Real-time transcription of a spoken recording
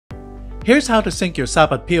Here's how to sync your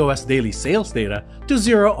Sapaad POS daily sales data to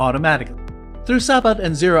Xero automatically through Sapaad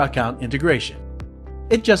and Xero account integration.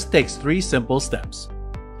 It just takes 3 simple steps.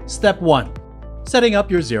 Step 1. Setting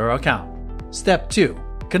up your Xero account. Step 2.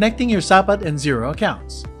 Connecting your Sapaad and Xero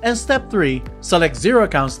accounts. And Step 3. Select Xero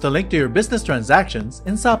accounts to link to your business transactions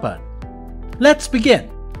in Sapaad. Let's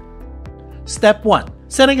begin! Step 1.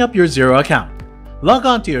 Setting up your Xero account. Log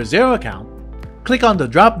on to your Xero account, click on the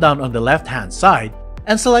drop-down on the left-hand side,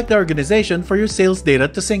 and select the organization for your sales data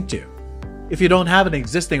to sync to. If you don't have an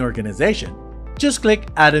existing organization, just click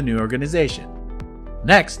Add a new organization.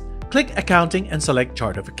 Next, click Accounting and select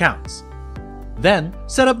Chart of Accounts. Then,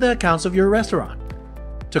 set up the accounts of your restaurant.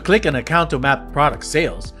 To click an account to map product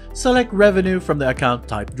sales, select Revenue from the Account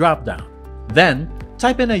Type drop-down. Then,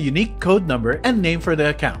 type in a unique code number and name for the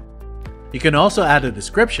account. You can also add a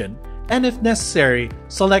description, and if necessary,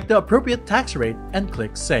 select the appropriate tax rate and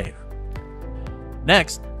click Save.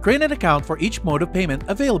 Next, create an account for each mode of payment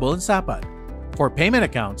available in Sapaad. For payment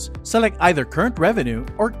accounts, select either Current Revenue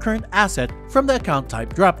or Current Asset from the Account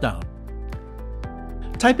Type drop-down.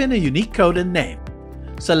 Type in a unique code and name,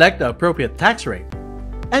 select the appropriate tax rate,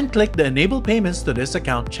 and click the Enable Payments to this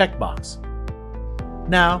account checkbox.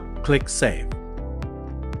 Now, click Save.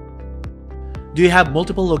 Do you have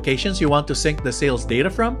multiple locations you want to sync the sales data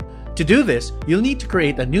from? To do this, you'll need to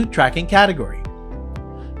create a new tracking category.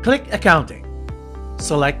 Click Accounting.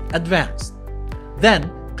 Select Advanced. Then,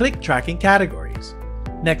 click Tracking Categories.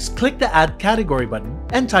 Next, click the Add Category button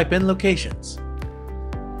and type in Locations.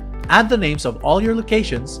 Add the names of all your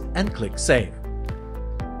locations and click Save.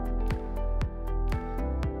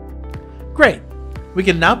 Great! We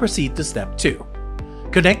can now proceed to Step 2.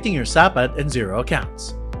 Connecting your Sapaad and Xero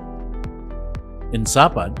accounts. In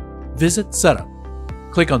Sapaad, visit Setup.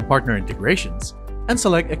 Click on Partner Integrations and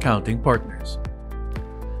select Accounting Partners.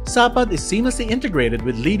 Sapaad is seamlessly integrated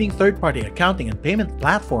with leading third-party accounting and payment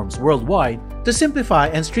platforms worldwide to simplify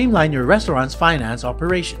and streamline your restaurant's finance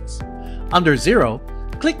operations. Under Xero,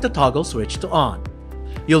 click the toggle switch to On.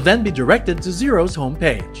 You'll then be directed to Xero's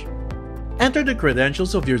homepage. Enter the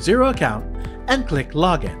credentials of your Xero account and click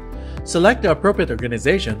Login. Select the appropriate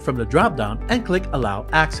organization from the drop-down and click Allow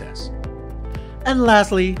Access. And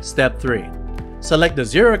lastly, Step 3. Select the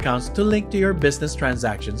Xero accounts to link to your business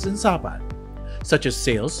transactions in Sapaad, such as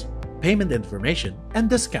sales, payment information, and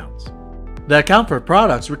discounts. The account for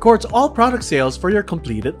products records all product sales for your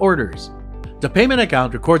completed orders. The payment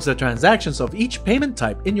account records the transactions of each payment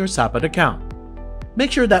type in your Sapaad account.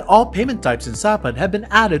 Make sure that all payment types in Sapaad have been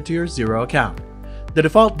added to your Xero account. The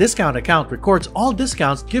default discount account records all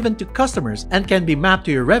discounts given to customers and can be mapped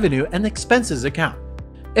to your revenue and expenses account.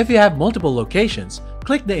 If you have multiple locations,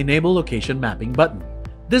 click the Enable Location Mapping button.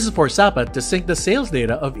 This is for Sapaad to sync the sales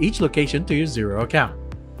data of each location to your Xero account.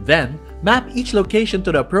 Then, map each location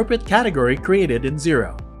to the appropriate category created in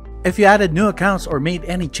Xero. If you added new accounts or made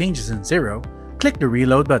any changes in Xero, click the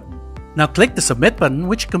Reload button. Now click the Submit button,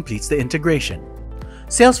 which completes the integration.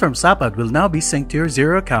 Sales from Sapaad will now be synced to your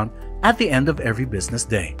Xero account at the end of every business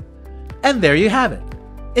day. And there you have it!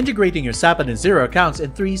 Integrating your Sapaad and Xero accounts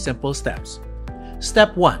in 3 simple steps.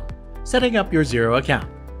 Step 1. Setting up your Xero account.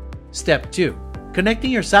 Step 2.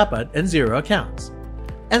 Connecting your Sapaad and Xero accounts.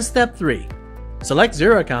 And Step 3. Select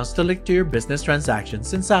Xero accounts to link to your business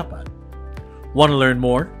transactions in Sapaad. Want to learn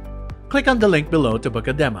more? Click on the link below to book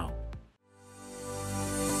a demo.